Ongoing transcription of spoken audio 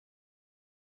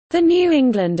The New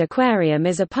England Aquarium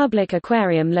is a public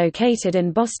aquarium located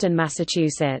in Boston,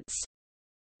 Massachusetts.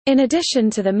 In addition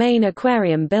to the main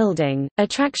aquarium building,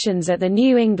 attractions at the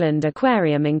New England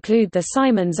Aquarium include the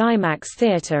Simon's IMAX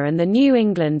Theater and the New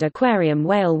England Aquarium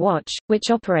Whale Watch,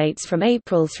 which operates from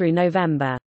April through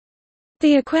November.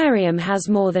 The aquarium has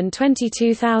more than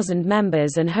 22,000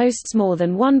 members and hosts more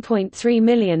than 1.3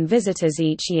 million visitors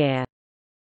each year.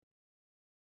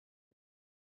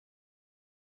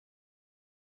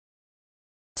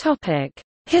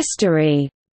 History.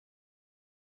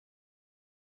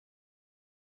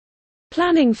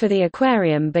 Planning for the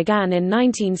aquarium began in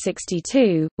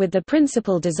 1962, with the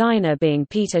principal designer being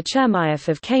Peter Chermayeff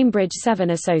of Cambridge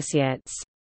 7 Associates.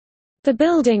 The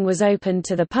building was opened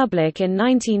to the public in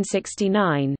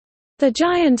 1969. The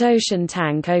giant ocean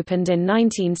tank opened in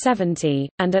 1970,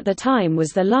 and at the time was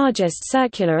the largest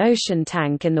circular ocean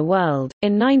tank in the world.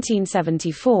 In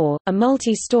 1974, a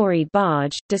multi-storied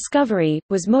barge, Discovery,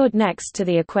 was moored next to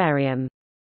the aquarium.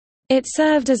 It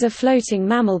served as a floating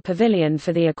mammal pavilion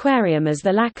for the aquarium as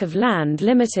the lack of land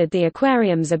limited the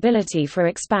aquarium's ability for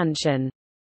expansion.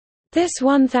 This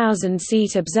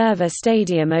 1,000-seat observer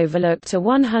stadium overlooked a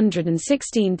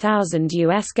 116,000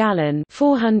 U.S. gallon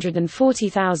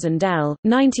 (440,000 L,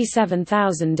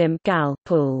 97,000 imp gal)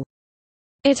 pool.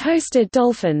 It hosted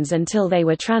dolphins until they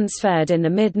were transferred in the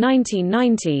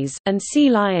mid-1990s, and sea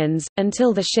lions,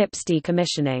 until the ship's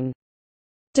decommissioning.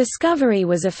 Discovery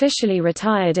was officially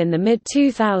retired in the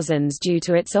mid-2000s due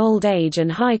to its old age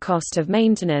and high cost of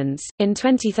maintenance. In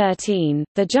 2013,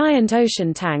 the giant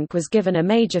ocean tank was given a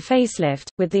major facelift,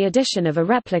 with the addition of a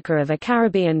replica of a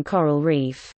Caribbean coral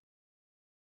reef.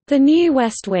 The new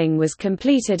West Wing was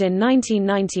completed in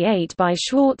 1998 by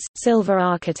Schwartz Silver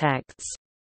Architects.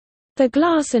 The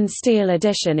glass and steel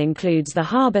addition includes the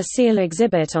Harbor Seal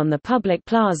exhibit on the public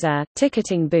plaza,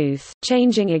 ticketing booth,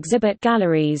 changing exhibit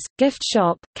galleries, gift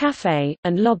shop, cafe,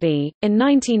 and lobby. In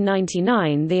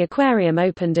 1999, the aquarium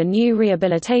opened a new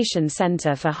rehabilitation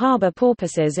center for harbor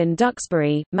porpoises in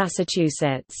Duxbury,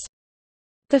 Massachusetts.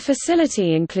 The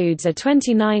facility includes a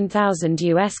 29,000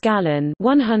 U.S. gallon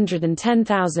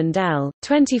 (110,000 L,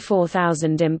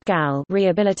 24,000 imp gal)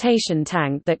 rehabilitation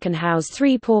tank that can house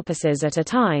 3 porpoises at a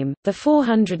time. The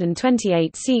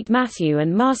 428-seat Matthew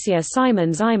and Marcia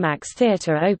Simon's IMAX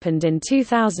Theater opened in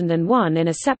 2001 in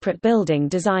a separate building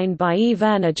designed by E.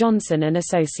 Verner Johnson and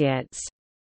Associates.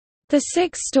 The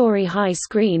 6-story high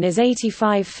screen is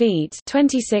 85 feet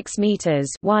 (26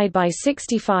 meters) wide by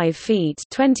 65 feet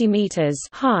 (20 meters)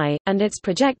 high, and its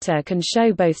projector can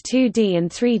show both 2D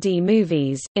and 3D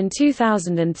movies. In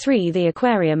 2003, the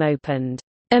aquarium opened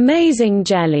Amazing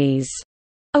Jellies,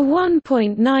 a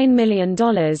 $1.9 million,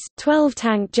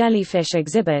 12-tank jellyfish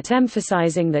exhibit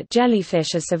emphasizing that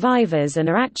jellyfish are survivors and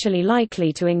are actually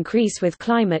likely to increase with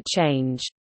climate change.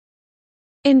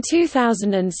 In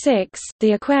 2006,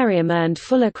 the aquarium earned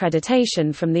full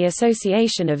accreditation from the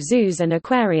Association of Zoos and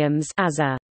Aquariums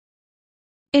 (AZA).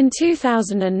 In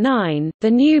 2009,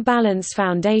 the New Balance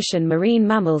Foundation Marine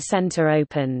Mammal Center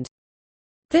opened.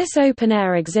 This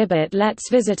open-air exhibit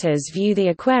lets visitors view the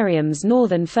aquarium's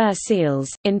northern fur seals.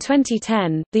 In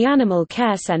 2010, the Animal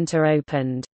Care Center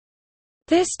opened.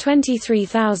 This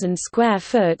 23,000 square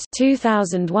foot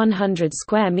 (2,100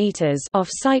 square meters)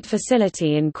 off-site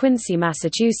facility in Quincy,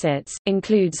 Massachusetts,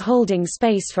 includes holding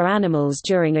space for animals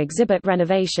during exhibit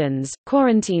renovations,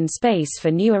 quarantine space for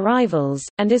new arrivals,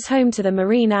 and is home to the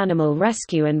Marine Animal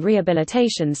Rescue and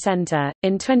Rehabilitation Center.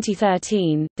 In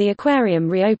 2013, the aquarium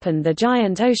reopened the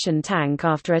giant ocean tank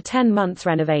after a 10-month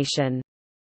renovation.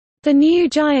 The new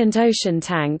giant ocean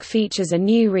tank features a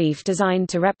new reef designed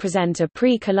to represent a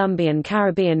pre-Columbian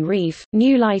Caribbean reef,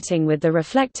 new lighting with the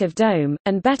reflective dome,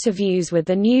 and better views with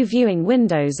the new viewing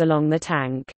windows along the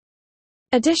tank.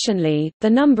 Additionally, the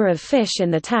number of fish in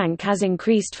the tank has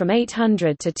increased from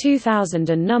 800 to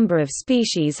 2,000 and number of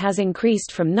species has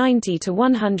increased from 90 to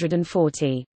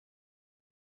 140.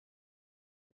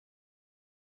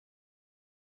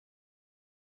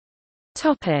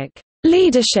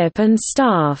 Leadership and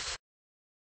staff.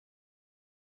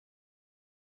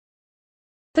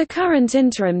 The current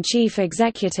interim chief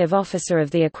executive officer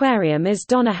of the aquarium is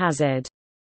Donna Hazard.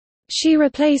 She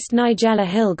replaced Nigella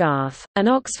Hillgarth, an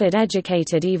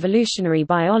Oxford-educated evolutionary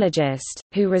biologist,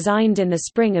 who resigned in the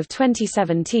spring of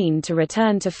 2017 to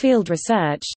return to field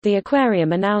research. The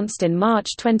aquarium announced in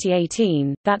March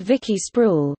 2018 that Vicky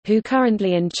Spruill, who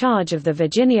currently in charge of the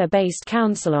Virginia-based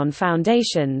Council on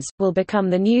Foundations, will become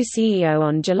the new CEO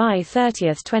on July 30,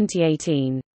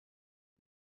 2018.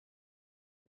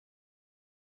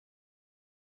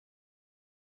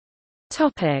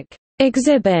 Topic: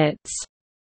 Exhibits.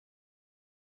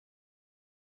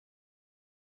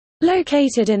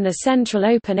 Located in the central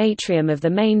open atrium of the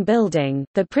main building,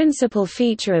 the principal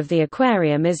feature of the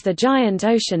aquarium is the giant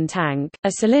ocean tank,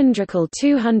 a cylindrical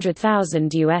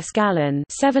 200,000 US gallon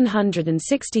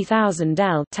 (760,000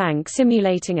 L) tank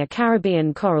simulating a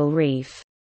Caribbean coral reef.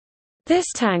 This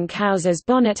tank houses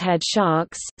bonnethead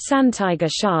sharks,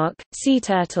 sandtiger shark, sea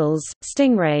turtles,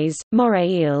 stingrays, moray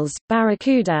eels,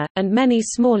 barracuda, and many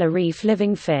smaller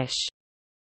reef-living fish.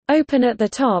 Open at the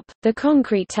top, the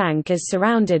concrete tank is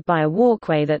surrounded by a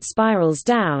walkway that spirals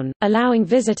down, allowing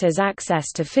visitors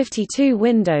access to 52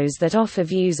 windows that offer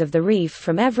views of the reef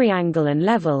from every angle and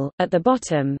level. At the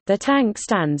bottom, the tank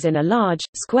stands in a large,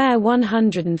 square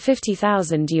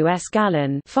 150,000 US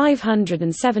gallon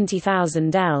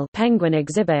 (570,000 L) penguin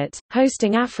exhibit,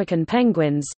 hosting African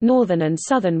penguins, northern and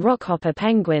southern rockhopper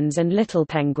penguins and little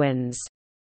penguins.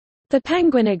 The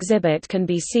penguin exhibit can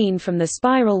be seen from the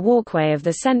spiral walkway of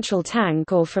the central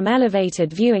tank or from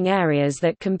elevated viewing areas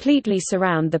that completely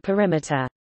surround the perimeter.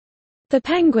 The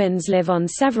penguins live on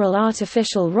several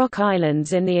artificial rock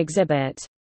islands in the exhibit.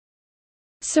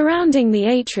 Surrounding the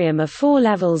atrium are 4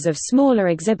 levels of smaller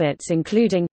exhibits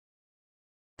including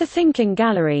the Thinking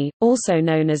Gallery, also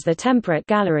known as the Temperate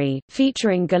Gallery,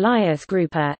 featuring Goliath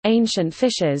grouper, ancient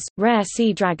fishes, rare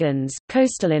sea dragons,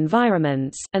 coastal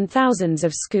environments, and thousands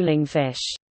of schooling fish.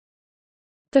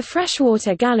 The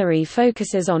Freshwater Gallery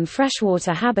focuses on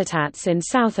freshwater habitats in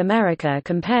South America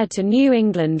compared to New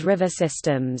England river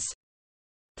systems.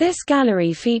 This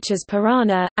gallery features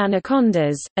piranha,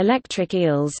 anacondas, electric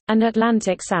eels, and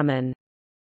Atlantic salmon.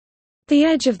 The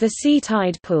edge of the sea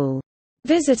tide pool.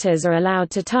 Visitors are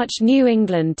allowed to touch New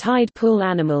England tide pool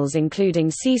animals including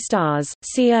sea stars,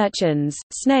 sea urchins,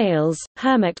 snails,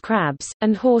 hermit crabs,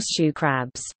 and horseshoe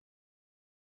crabs.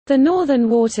 The Northern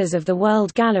Waters of the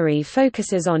World Gallery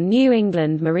focuses on New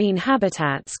England marine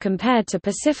habitats compared to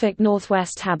Pacific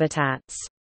Northwest habitats.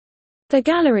 The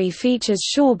gallery features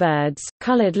shorebirds,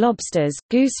 colored lobsters,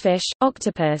 goosefish,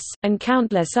 octopus, and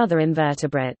countless other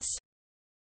invertebrates.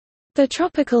 The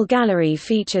Tropical Gallery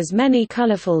features many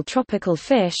colorful tropical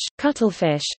fish,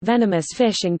 cuttlefish, venomous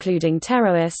fish including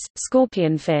pterois,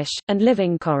 scorpionfish, and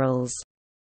living corals.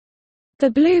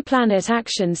 The Blue Planet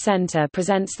Action Center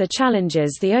presents the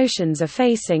challenges the oceans are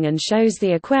facing and shows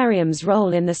the aquarium's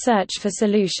role in the search for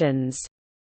solutions.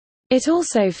 It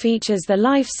also features the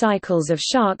life cycles of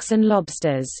sharks and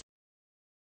lobsters.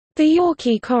 The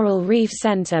Yorkie Coral Reef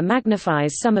Center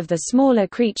magnifies some of the smaller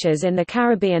creatures in the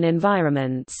Caribbean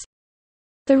environments.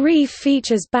 The reef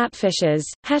features batfishes,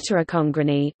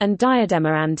 Heterocongony, and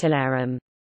Diadema antillarum.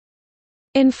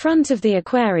 In front of the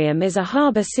aquarium is a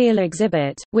harbor seal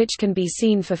exhibit, which can be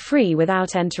seen for free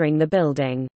without entering the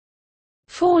building.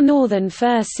 4 northern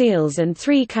fur seals and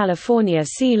 3 California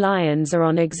sea lions are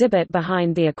on exhibit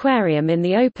behind the aquarium in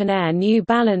the open-air New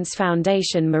Balance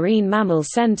Foundation Marine Mammal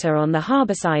Center on the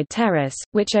Harborside Terrace,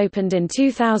 which opened in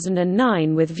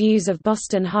 2009 with views of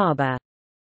Boston Harbor.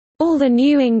 All the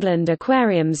New England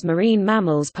Aquarium's marine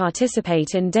mammals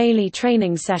participate in daily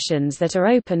training sessions that are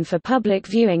open for public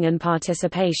viewing and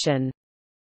participation.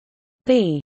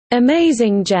 The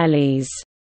Amazing Jellies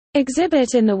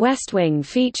exhibit in the West Wing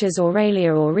features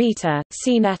Aurelia aurita,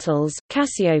 sea nettles,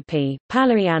 Cassiope,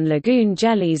 Palaian lagoon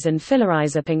jellies and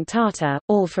Philorhiza punctata,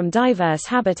 all from diverse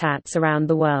habitats around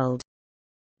the world.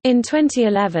 In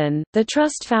 2011, the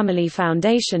Trust Family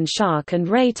Foundation Shark and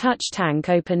Ray Touch Tank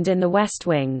opened in the West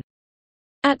Wing.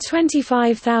 At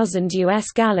 25,000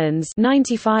 US gallons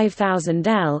 (95,000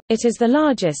 L), it is the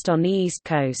largest on the East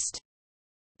Coast.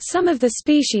 Some of the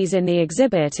species in the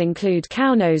exhibit include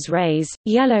cownose rays,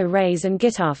 yellow rays and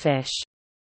guitarfish.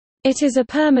 It is a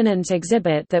permanent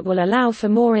exhibit that will allow for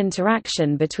more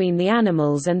interaction between the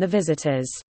animals and the visitors.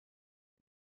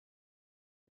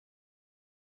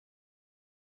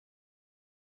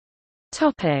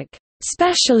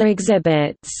 Special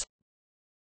exhibits.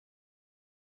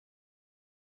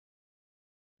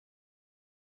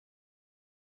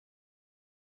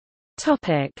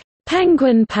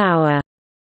 Penguin power.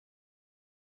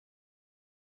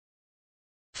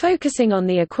 Focusing on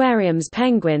the aquarium's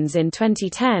penguins in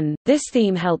 2010, this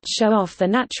theme helped show off the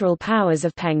natural powers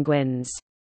of penguins.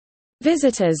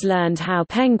 Visitors learned how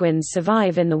penguins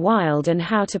survive in the wild and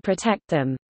how to protect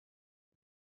them.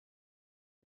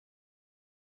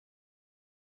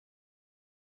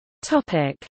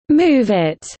 Move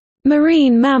It!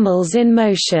 Marine mammals in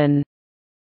motion.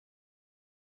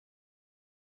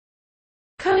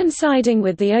 Coinciding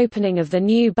with the opening of the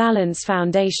New Balance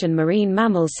Foundation Marine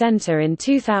Mammal Center in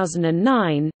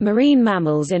 2009, Marine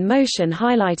Mammals in Motion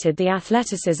highlighted the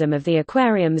athleticism of the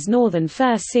aquarium's northern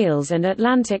fur seals and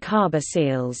Atlantic harbor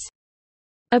seals.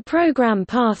 A program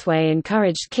pathway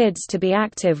encouraged kids to be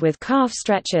active with calf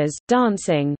stretches,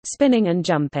 dancing, spinning and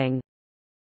jumping.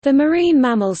 The Marine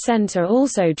Mammal Center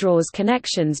also draws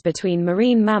connections between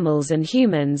marine mammals and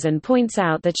humans and points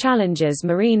out the challenges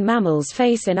marine mammals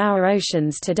face in our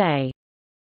oceans today.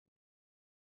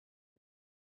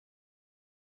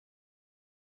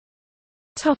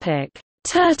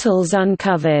 Turtles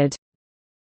uncovered.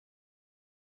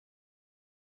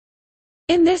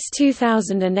 In this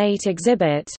 2008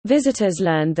 exhibit, visitors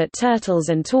learned that turtles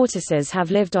and tortoises have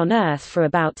lived on Earth for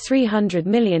about 300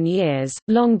 million years,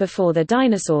 long before the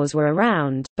dinosaurs were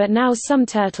around, but now some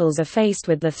turtles are faced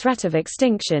with the threat of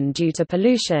extinction due to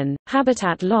pollution,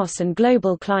 habitat loss and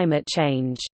global climate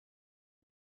change.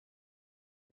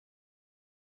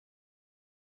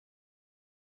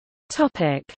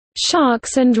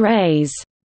 Sharks and rays.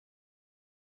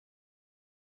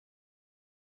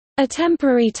 A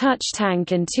temporary touch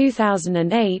tank in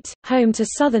 2008, home to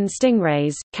southern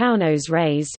stingrays, cownose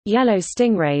rays, yellow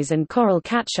stingrays and coral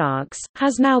catsharks,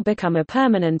 has now become a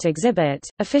permanent exhibit,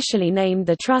 officially named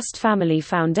the Trust Family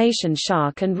Foundation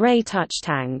Shark and Ray Touch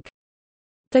Tank.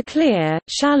 The clear,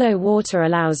 shallow water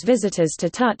allows visitors to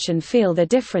touch and feel the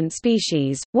different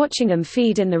species, watching them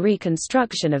feed in the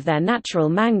reconstruction of their natural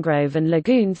mangrove and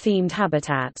lagoon-themed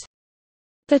habitat.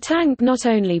 The tank not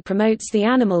only promotes the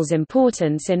animal's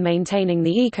importance in maintaining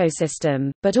the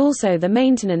ecosystem, but also the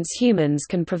maintenance humans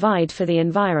can provide for the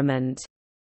environment.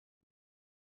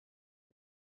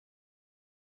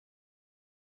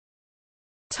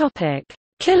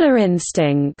 Killer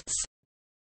instincts.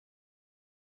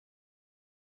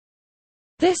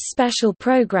 This special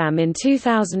program in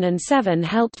 2007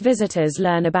 helped visitors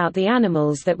learn about the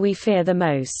animals that we fear the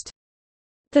most.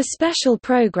 The special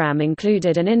program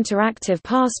included an interactive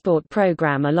passport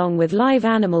program along with live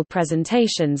animal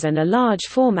presentations and a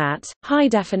large-format,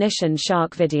 high-definition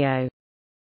shark video.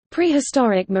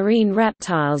 Prehistoric marine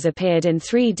reptiles appeared in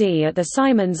 3D at the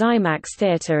Simon's IMAX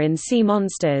Theatre in Sea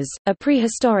Monsters, a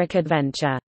prehistoric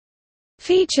adventure.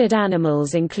 Featured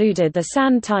animals included the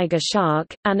sand tiger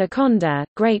shark, anaconda,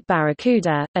 great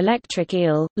barracuda, electric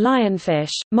eel,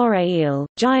 lionfish, moray eel,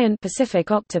 giant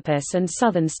Pacific octopus and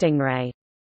southern stingray.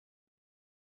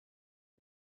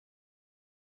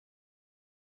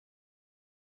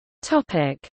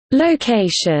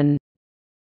 Location.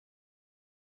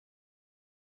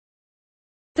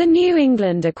 The New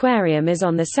England Aquarium is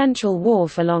on the Central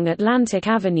Wharf along Atlantic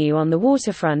Avenue on the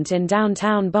waterfront in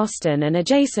downtown Boston and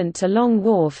adjacent to Long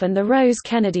Wharf and the Rose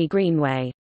Kennedy Greenway.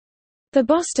 The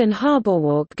Boston Harbor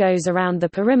Walk goes around the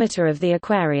perimeter of the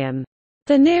aquarium.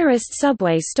 The nearest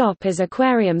subway stop is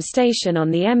Aquarium Station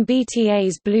on the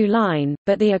MBTA's Blue Line,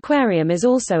 but the aquarium is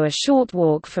also a short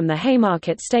walk from the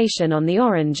Haymarket Station on the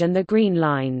Orange and the Green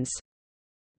Lines.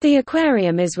 The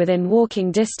aquarium is within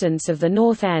walking distance of the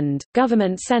North End,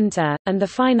 Government Center, and the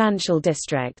Financial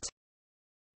District.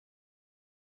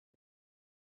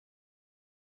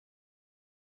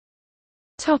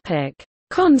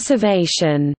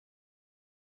 Conservation.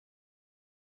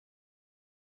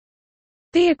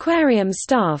 The aquarium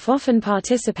staff often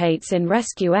participates in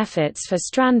rescue efforts for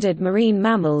stranded marine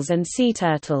mammals and sea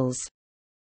turtles.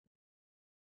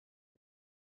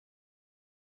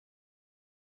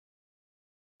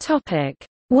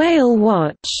 Whale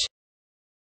watch.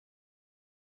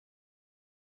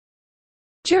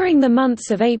 During the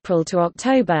months of April to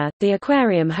October, the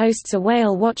aquarium hosts a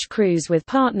whale watch cruise with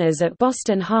partners at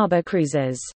Boston Harbor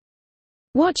Cruises.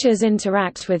 Watchers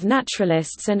interact with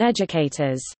naturalists and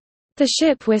educators. The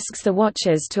ship whisks the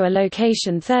watchers to a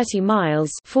location 30 miles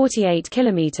 (48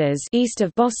 kilometers) east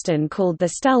of Boston called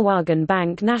the Stellwagen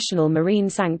Bank National Marine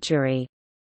Sanctuary.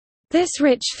 This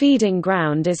rich feeding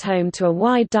ground is home to a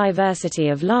wide diversity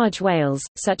of large whales,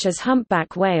 such as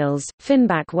humpback whales,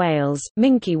 finback whales,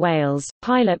 minke whales,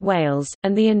 pilot whales,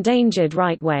 and the endangered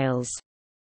right whales.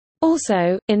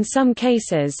 Also, in some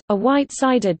cases, a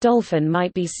white-sided dolphin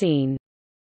might be seen.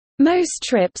 Most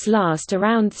trips last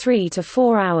around 3 to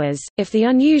 4 hours. If the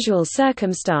unusual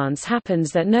circumstance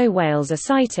happens that no whales are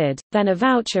sighted, then a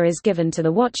voucher is given to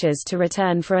the watchers to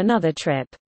return for another trip.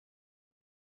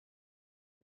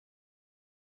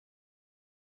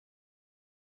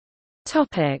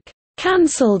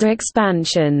 Cancelled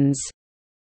expansions.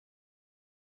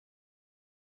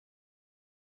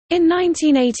 In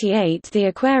 1988 the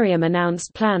aquarium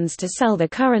announced plans to sell the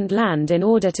current land in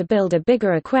order to build a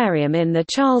bigger aquarium in the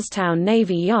Charlestown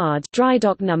Navy Yard, Dry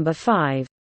Dock No. 5.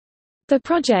 The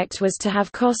project was to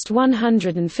have cost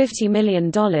 $150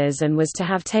 million and was to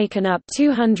have taken up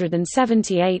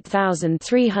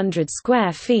 278,300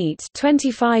 square feet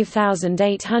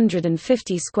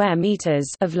 (25,850 square meters)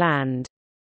 of land.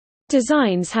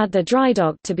 Designs had the dry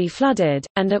dock to be flooded,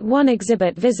 and at one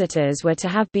exhibit visitors were to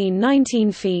have been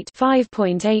 19 feet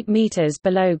 (5.8 meters)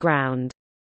 below ground.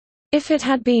 If it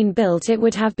had been built, it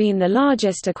would have been the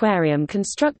largest aquarium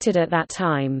constructed at that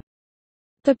time.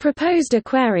 The proposed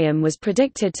aquarium was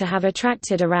predicted to have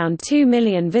attracted around 2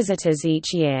 million visitors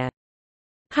each year.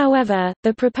 However,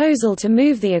 the proposal to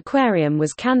move the aquarium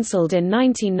was cancelled in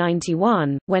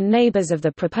 1991, when neighbors of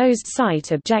the proposed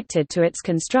site objected to its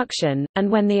construction,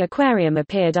 and when the aquarium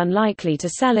appeared unlikely to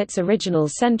sell its original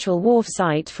Central Wharf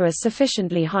site for a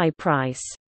sufficiently high price.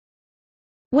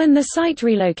 When the site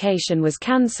relocation was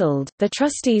cancelled, the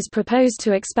trustees proposed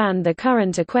to expand the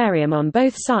current aquarium on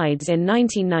both sides in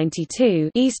 1992,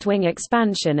 East Wing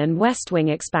expansion and West Wing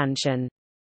expansion.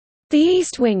 The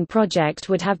East Wing project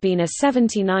would have been a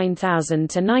 79,000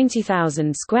 to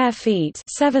 90,000 square feet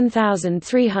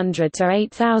 (7,300 to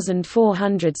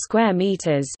 8,400 square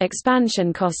meters)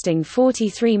 expansion costing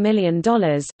 $43 million,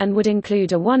 and would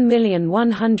include a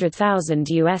 1,100,000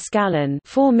 US gallon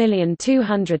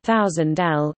 (4,200,000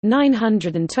 L,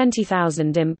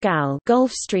 920,000 imp gal)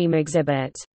 Gulf Stream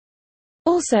exhibit.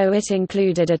 Also, it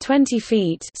included a 20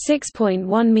 feet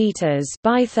 (6.1 meters)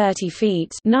 by 30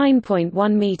 feet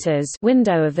 (9.1 meters)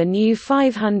 window of the new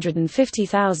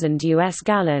 550,000 US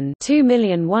gallon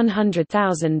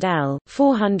 (2,100,000 L,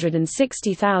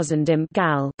 460,000 imp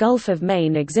gal) Gulf of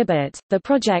Maine exhibit. The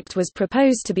project was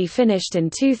proposed to be finished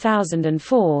in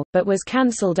 2004, but was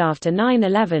cancelled after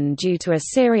 9/11 due to a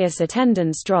serious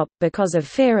attendance drop because of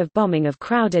fear of bombing of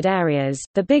crowded areas,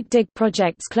 the Big Dig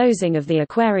project's closing of the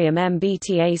aquarium MBTA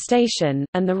station,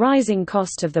 and the rising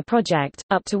cost of the project,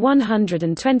 up to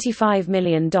 $125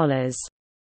 million.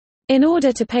 In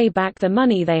order to pay back the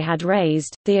money they had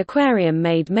raised, the aquarium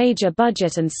made major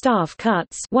budget and staff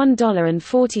cuts,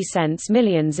 $1.40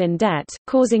 million in debt,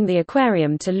 causing the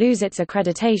aquarium to lose its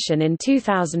accreditation in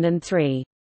 2003.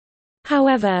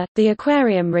 However, the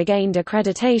aquarium regained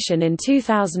accreditation in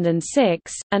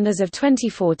 2006, and as of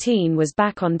 2014 was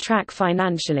back on track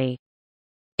financially.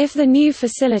 If the new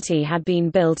facility had been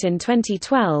built in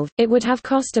 2012, it would have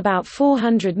cost about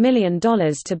 $400 million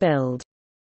to build.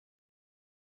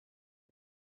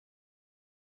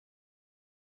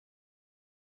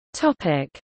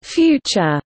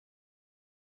 Future.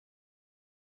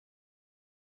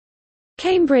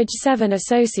 Cambridge 7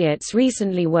 Associates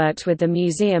recently worked with the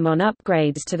museum on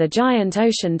upgrades to the giant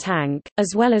ocean tank,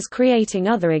 as well as creating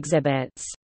other exhibits.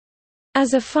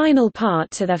 As a final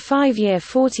part to their 5-year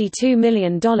 $42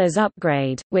 million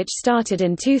upgrade, which started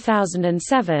in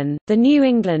 2007, the New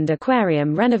England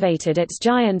Aquarium renovated its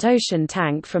giant ocean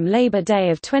tank from Labor Day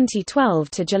of 2012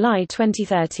 to July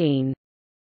 2013.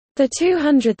 The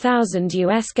 200,000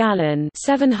 US gallon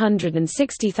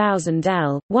 (760,000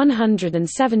 L,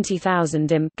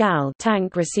 170,000 imp gal)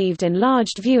 tank received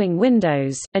enlarged viewing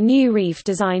windows, a new reef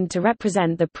designed to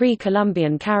represent the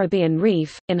pre-Columbian Caribbean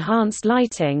reef, enhanced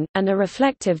lighting, and a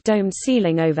reflective domed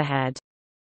ceiling overhead.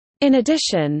 In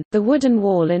addition, the wooden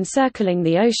wall encircling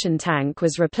the ocean tank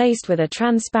was replaced with a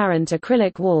transparent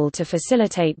acrylic wall to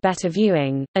facilitate better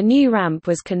viewing. A new ramp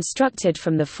was constructed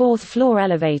from the 4th floor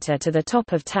elevator to the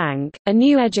top of tank. A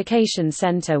new education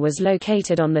center was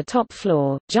located on the top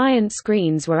floor. Giant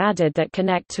screens were added that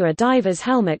connect to a diver's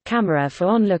helmet camera for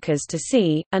onlookers to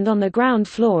see, and on the ground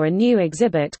floor a new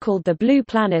exhibit called the Blue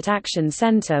Planet Action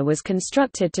Center was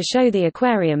constructed to show the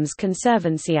aquarium's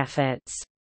conservancy efforts.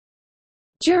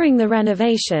 During the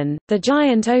renovation, the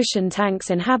giant ocean tank's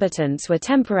inhabitants were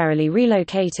temporarily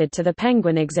relocated to the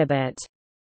penguin exhibit.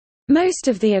 Most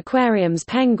of the aquarium's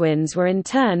penguins were in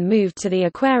turn moved to the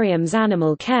aquarium's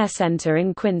Animal Care Center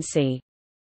in Quincy.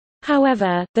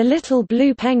 However, the little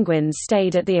blue penguins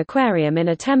stayed at the aquarium in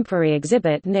a temporary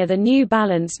exhibit near the New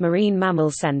Balance Marine Mammal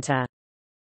Center.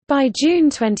 By June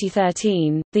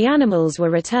 2013, the animals were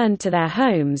returned to their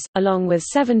homes, along with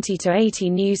 70 to 80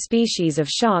 new species of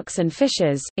sharks and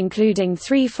fishes, including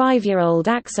 3 5-year-old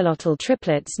axolotl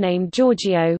triplets named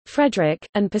Giorgio, Frederick,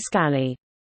 and Pascali.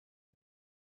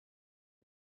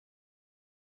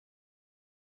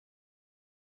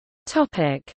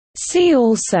 See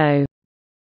also: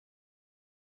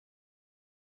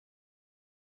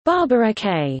 Barbara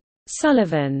K.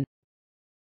 Sullivan